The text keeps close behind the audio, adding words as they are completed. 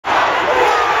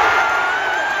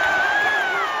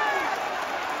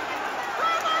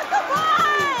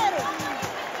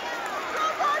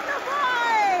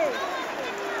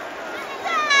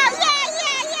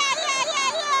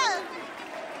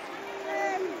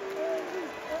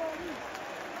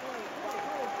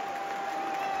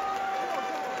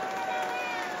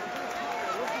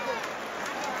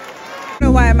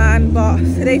know why, man, but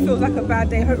today feels like a bad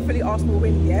day. Hopefully Arsenal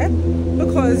win, yeah?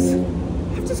 Because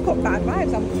I've just got bad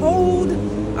vibes. I'm cold.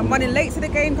 I'm running late to the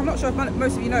game. I'm not sure if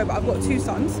most of you know, but I've got 2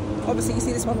 sons. Obviously, you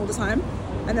see this one all the time.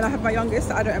 And then I have my youngest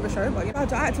that I don't ever show. But you know,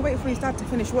 I had to wait for his dad to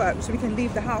finish work so we can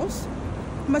leave the house.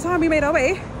 By the time we made our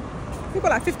way, we've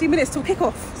got like 15 minutes till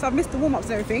kickoff. So I've missed the warm-ups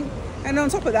and everything. And on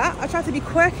top of that, I tried to be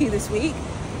quirky this week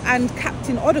and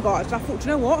captain Odegaard. So I thought, you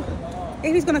know what?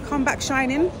 If he's going to come back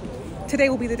shining, today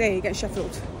will be the day against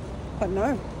Sheffield. But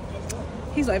no,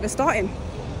 he's not even starting.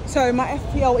 So my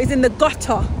FPL is in the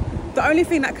gutter. The only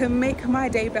thing that can make my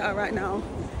day better right now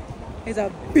is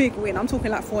a big win. I'm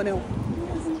talking like 4-0.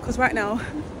 Because right now,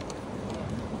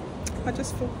 I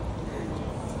just feel...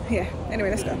 Yeah,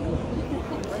 anyway, let's go.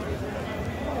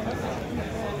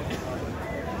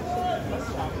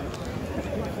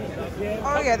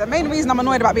 Oh yeah, the main reason I'm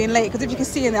annoyed about being late, because if you can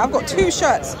see in there, I've got 2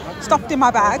 shirts stuffed in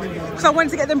my bag because I wanted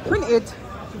to get them printed,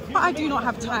 but I do not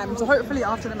have time, so hopefully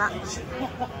after the match.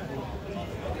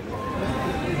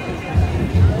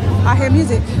 I hear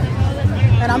music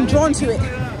and I'm drawn to it.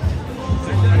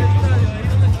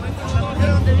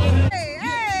 Hey,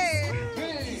 hey!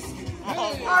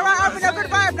 Alright, I'm in a good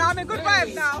vibe now, I'm in a good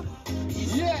vibe now.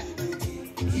 Yeah.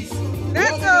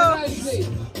 Let's go!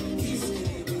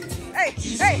 Hey,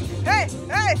 hey, hey,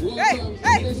 hey, hey,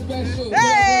 hey, hey!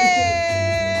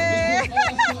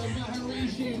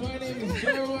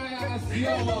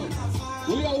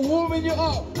 We are warming you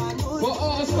up for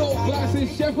Arsenal versus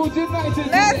Sheffield United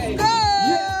today. Let's go!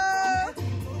 Yeah,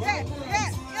 yeah,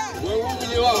 yeah. We're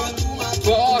warming you up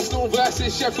for Arsenal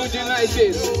versus Sheffield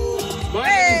United. My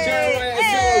name is Jeremiah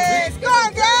Jones. Go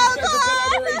on, girl, go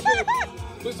on!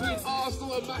 Between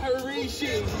Arsenal and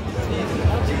Maharishi.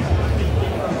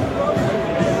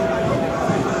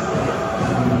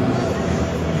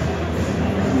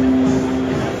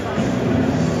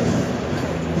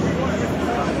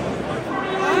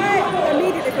 I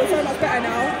immediately feel so much better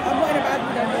now. I'm not in a bad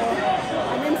mood anymore.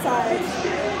 I'm inside.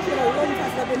 It's been a long time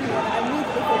since I've been here. I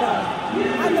immediately feel better.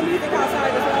 And the music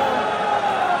outside as well.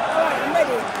 Alright, I'm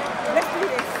ready. Let's do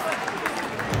this.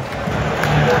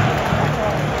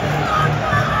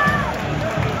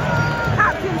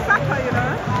 Captain Saka, you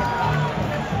know.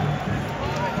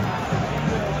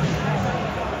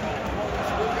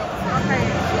 Okay.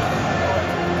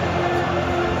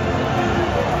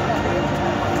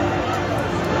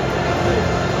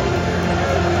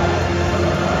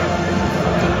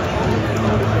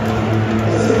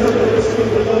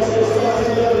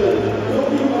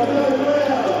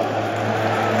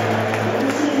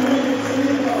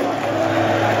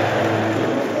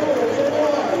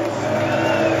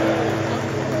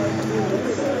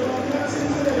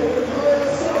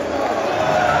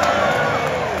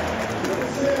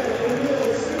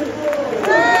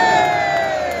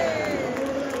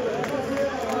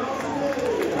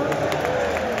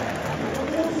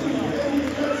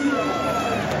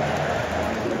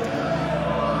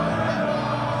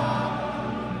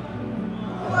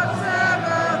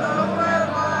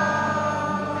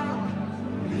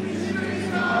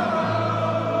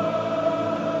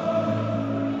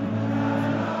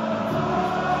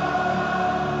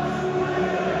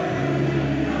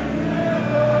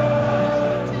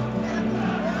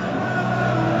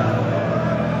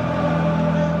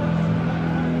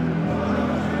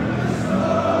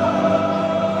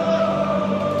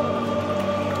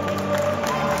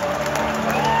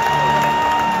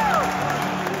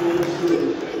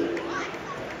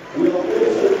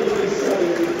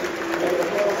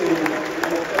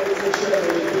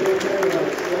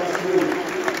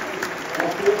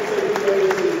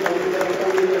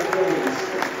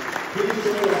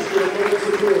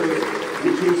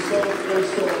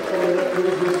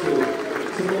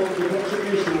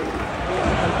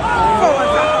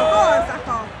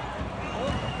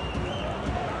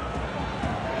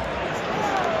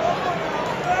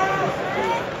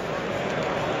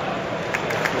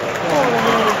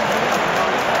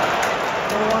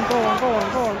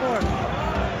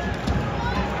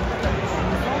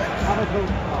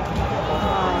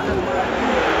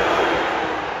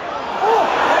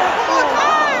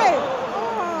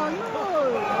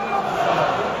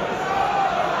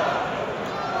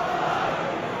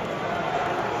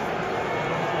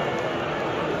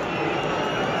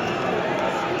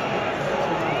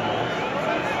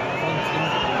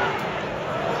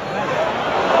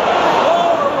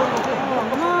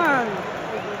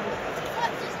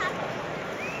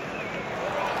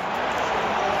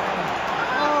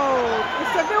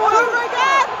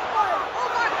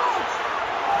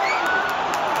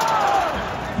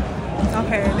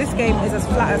 Okay, this game is as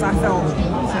flat as I felt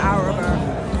an hour ago.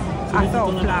 I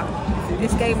felt flat.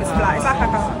 This game is flat.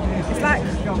 It's like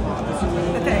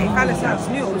okay, Palace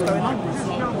knew what was going on.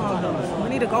 We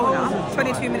need a goal now.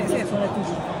 22 minutes in.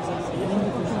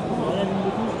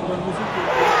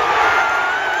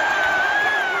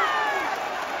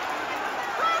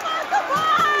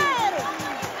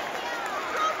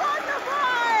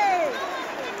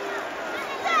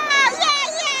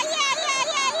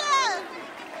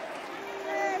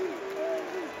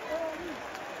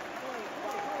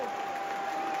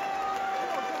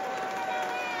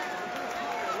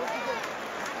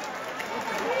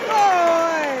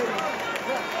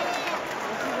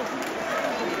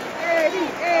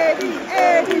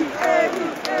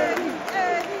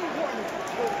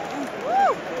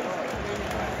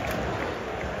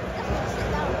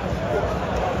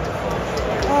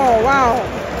 Oh wow,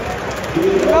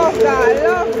 love that,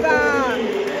 love that.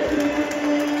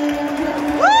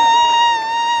 Woo!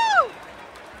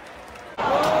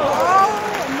 Oh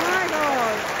my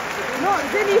god, not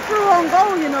Zinny through on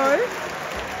goal, you know.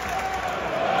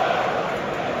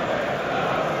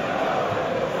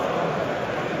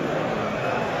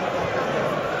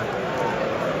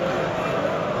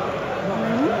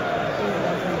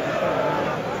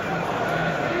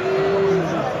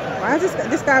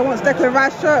 This guy wants Declan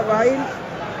Rice shirt, right?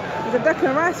 He's a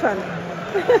Declan Rice fan.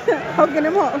 Hugging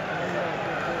him up.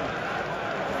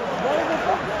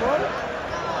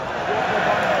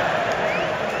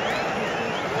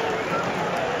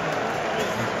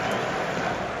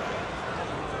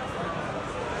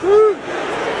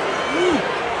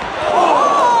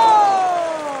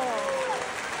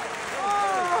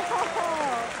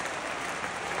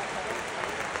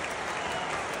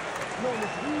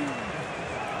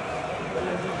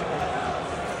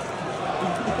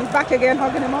 He's back again,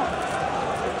 hugging him up.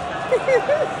 Get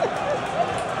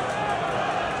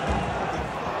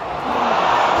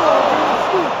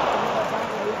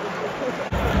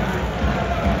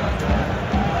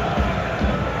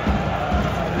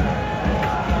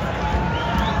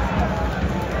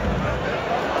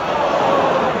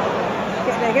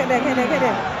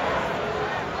there.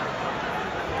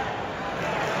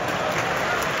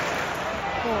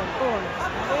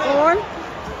 Go on.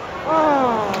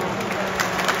 Oh.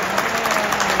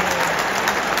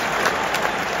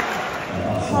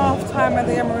 Half time at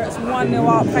the Emirates, 1-0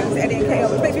 up thanks to Eddie Nketiah,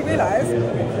 which makes me realise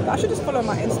that I should just follow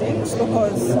my instincts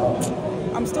because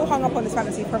I'm still hung up on this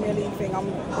fantasy Premier League thing.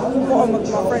 I'm bottom of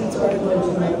my friend's group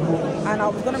and I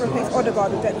was going to replace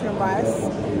Odegaard with Declan Rice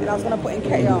and I was going to put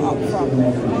Nketiah up front.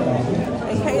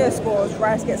 Nketiah scores,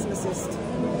 Rice gets an assist.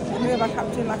 And who have I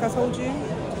captained like I told you?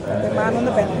 The man on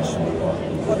the bench,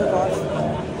 Odegaard.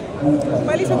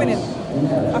 But at least we're winning.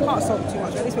 I can't sulk too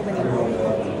much, but at least we're winning.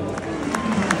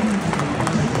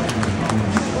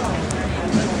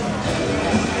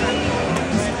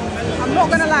 I'm not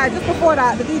gonna lie, just before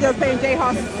that, the DJ was playing J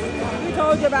Huss. We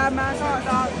told you about man, can't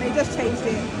dance. They just changed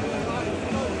it.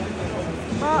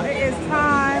 But it is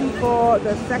time for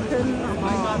the second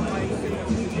half.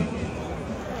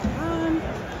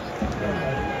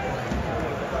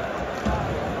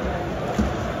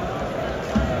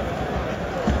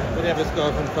 We never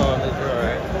score from corners,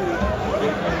 alright.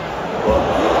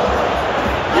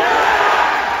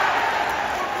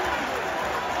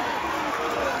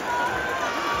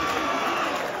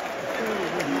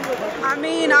 I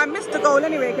mean, I missed the goal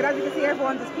anyway, because as you can see,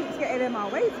 everyone just keeps getting in my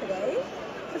way today.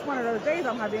 It's just one of those days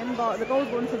I'm having, but the goal's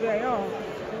gone to VAR.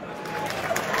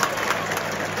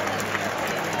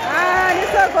 And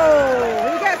it's a goal!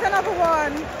 He gets another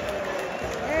one!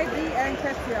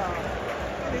 Nketiah.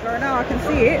 There we go, now I can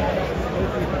see it.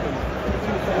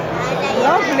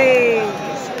 Lovely!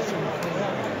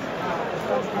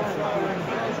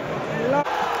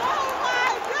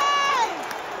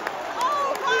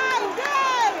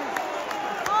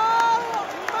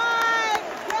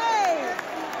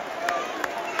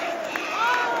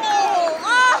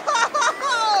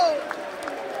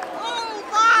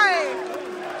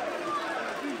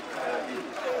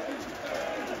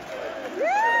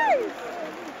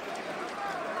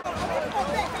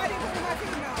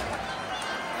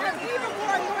 I'm even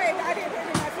more annoyed that I didn't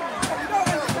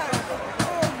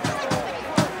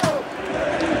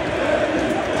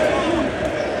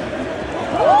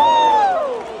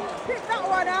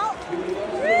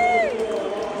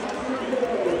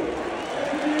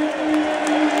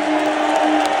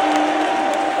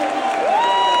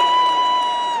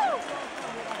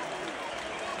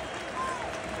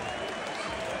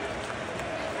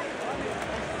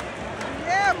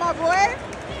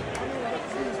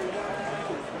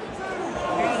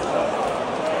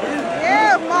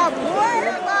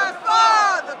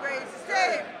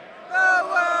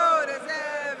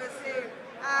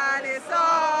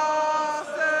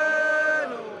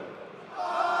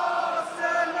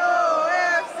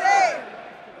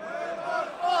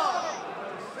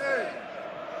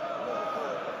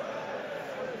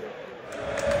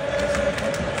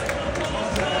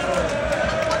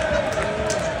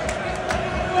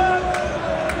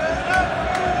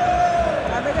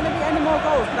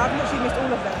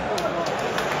there.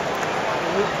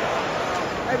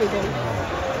 There we go.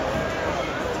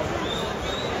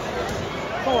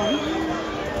 Go on.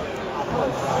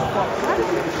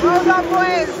 Well done,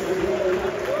 boys.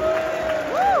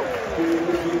 Woo!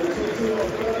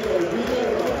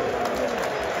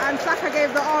 And Saka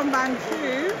gave the armband to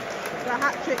the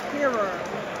Hatrick hero.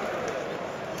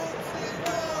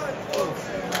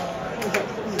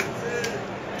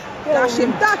 Dash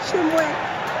him, boy.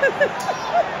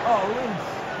 Oh, wins.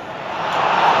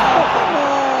 Oh, come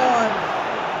on.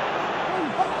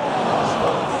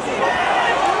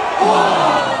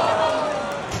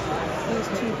 He's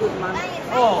too good, man.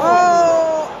 Oh.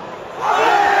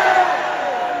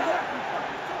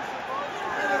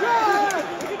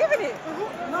 Is he giving it?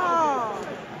 No.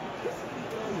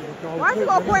 Why have you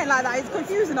got a point like that? It's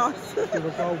confusing us.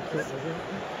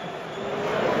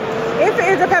 If it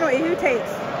is a penalty, who takes?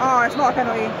 Oh, it's not a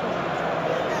penalty.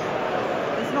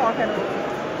 It's not a penalty.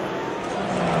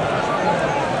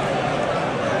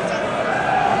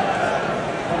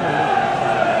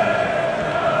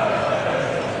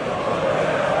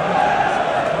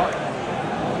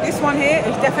 This one here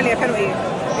is definitely a penalty.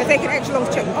 They're taking extra long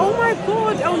to check. Oh my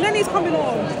god, El Neni's coming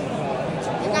on.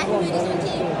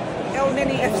 El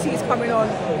Neni FC is coming on.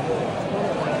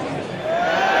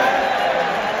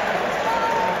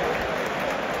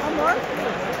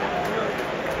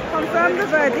 Confirm the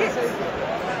verdict. So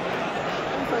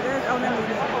there's El Neni.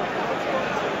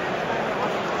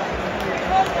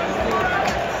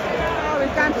 Oh,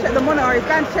 he's going to check the monitor. He's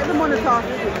going to check the monitor.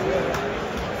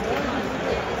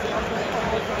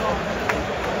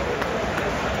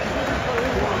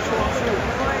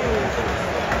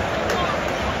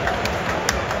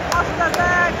 What's the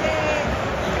verdict?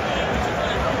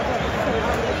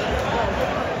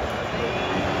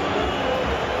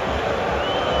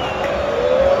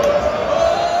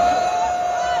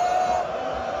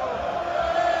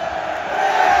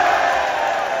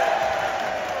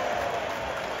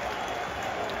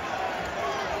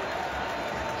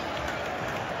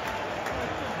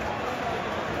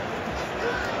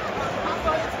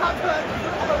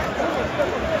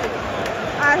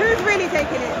 Who's really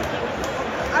taking it?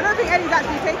 I don't think Eddie's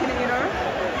actually taking it, you know.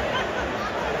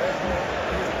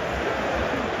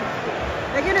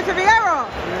 They're giving it to Vieira?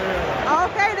 Yeah. Oh,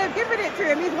 okay, they've given it to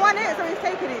him. He's won it, so he's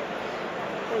taking it.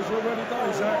 Well, he's already done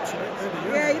his action,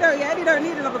 Eddie. Yeah, Eddie don't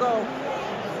need another goal.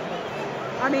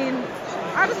 I mean,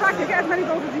 I just like to get as many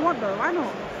goals as you want, though. Why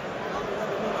not?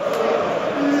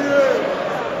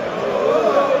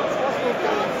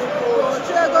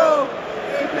 Portugal,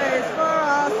 he plays for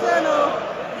Arsenal.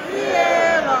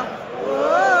 Vieira,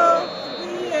 whoa,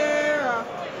 Vieira,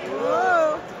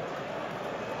 whoa.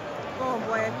 Go on,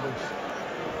 boy.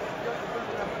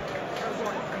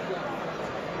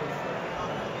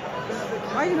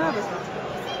 Why are you nervous?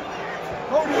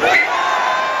 Oh,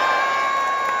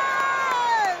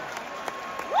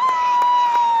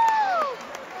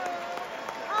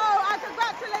 and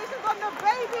congratulations on the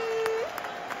baby.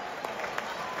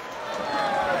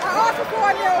 I asked for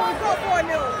 4-0, we got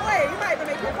 4-0. Wait, you might even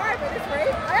make it 5 at this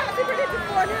rate. I actually predicted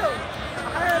 4-0.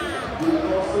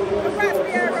 Congrats,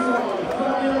 Vieira.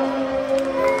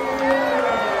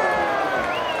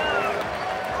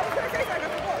 I was going to say something, I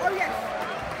forgot. Oh, yes.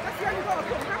 That's the only goal I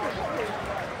put on camera, probably.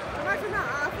 Imagine that,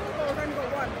 out of 4 goals, I only got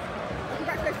 1.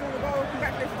 Congratulations on the goal,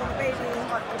 congratulations on the baby,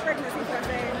 the pregnancy, so I'm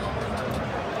saying.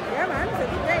 Yeah, man, it's a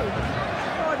good day.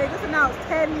 Oh, they just announced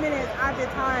 10 minutes added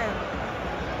time.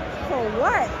 For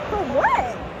what? For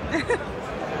what?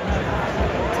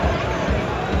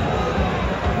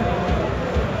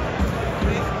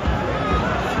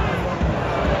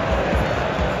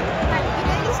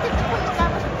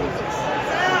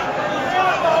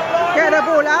 Get the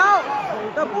ball out.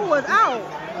 The ball was out.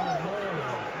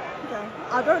 Okay.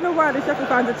 I don't know why the Sheffield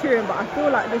fans are cheering, but I feel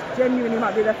like this genuinely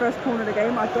might be their first corner of the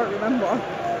game. I don't remember.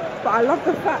 But I love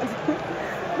the fact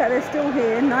that they're still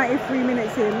here, 93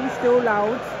 minutes in, still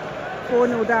loud.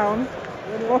 4-0 down.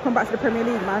 Welcome back to the Premier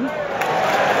League, man.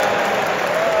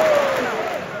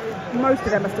 Most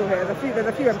of them are still here. There's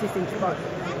a few empty seats, but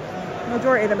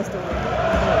majority of them are still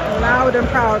here. Loud and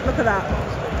proud. Look at that.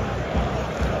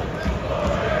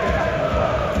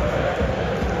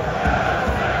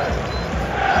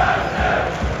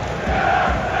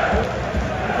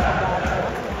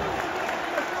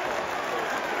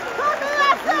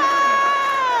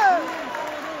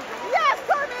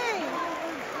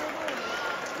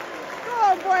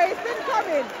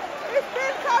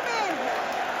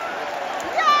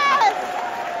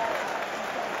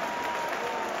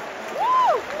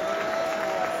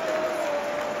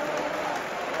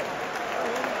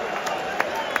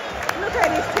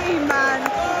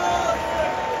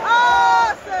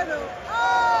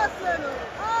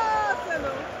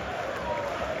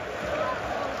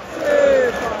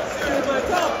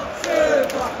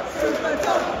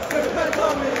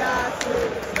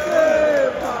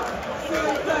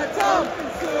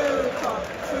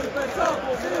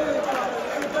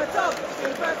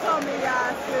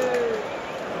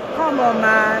 on,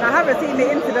 man. I haven't seen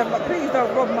the incident, but please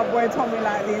don't rob my boy Tommy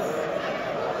like this.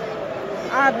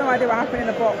 I have no idea what happened in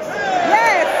the box.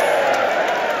 Yes!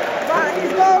 But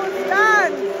his goal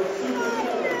stands.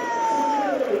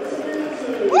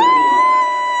 Woo!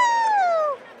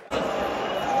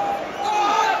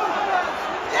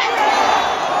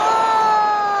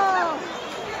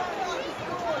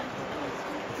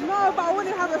 No, but I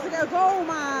wouldn't have us to get a goal,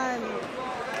 man.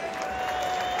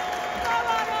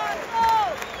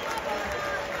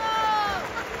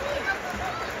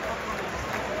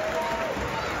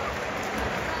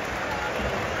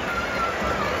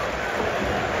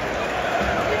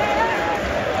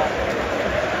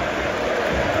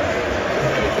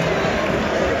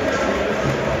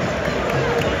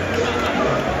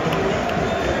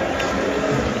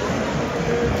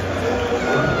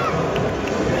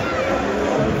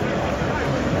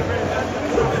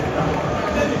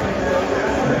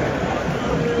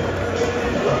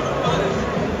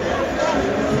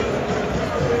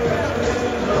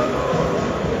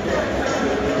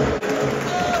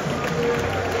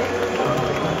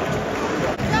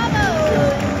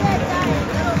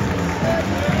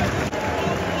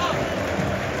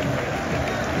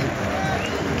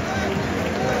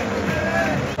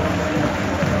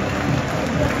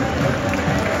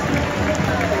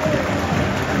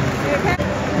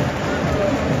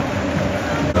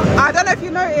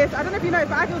 I don't know if you noticed,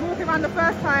 but as he was walking around the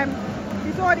first time,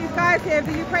 he saw these guys here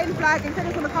with the Ukraine flag and said he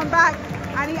was going to come back,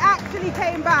 and he actually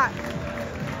came back.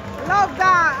 Love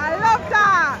that, I love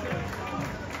that.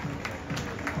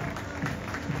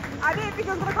 I didn't think he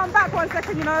was going to come back 1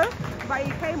 second, you know, but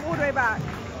he came all the way back.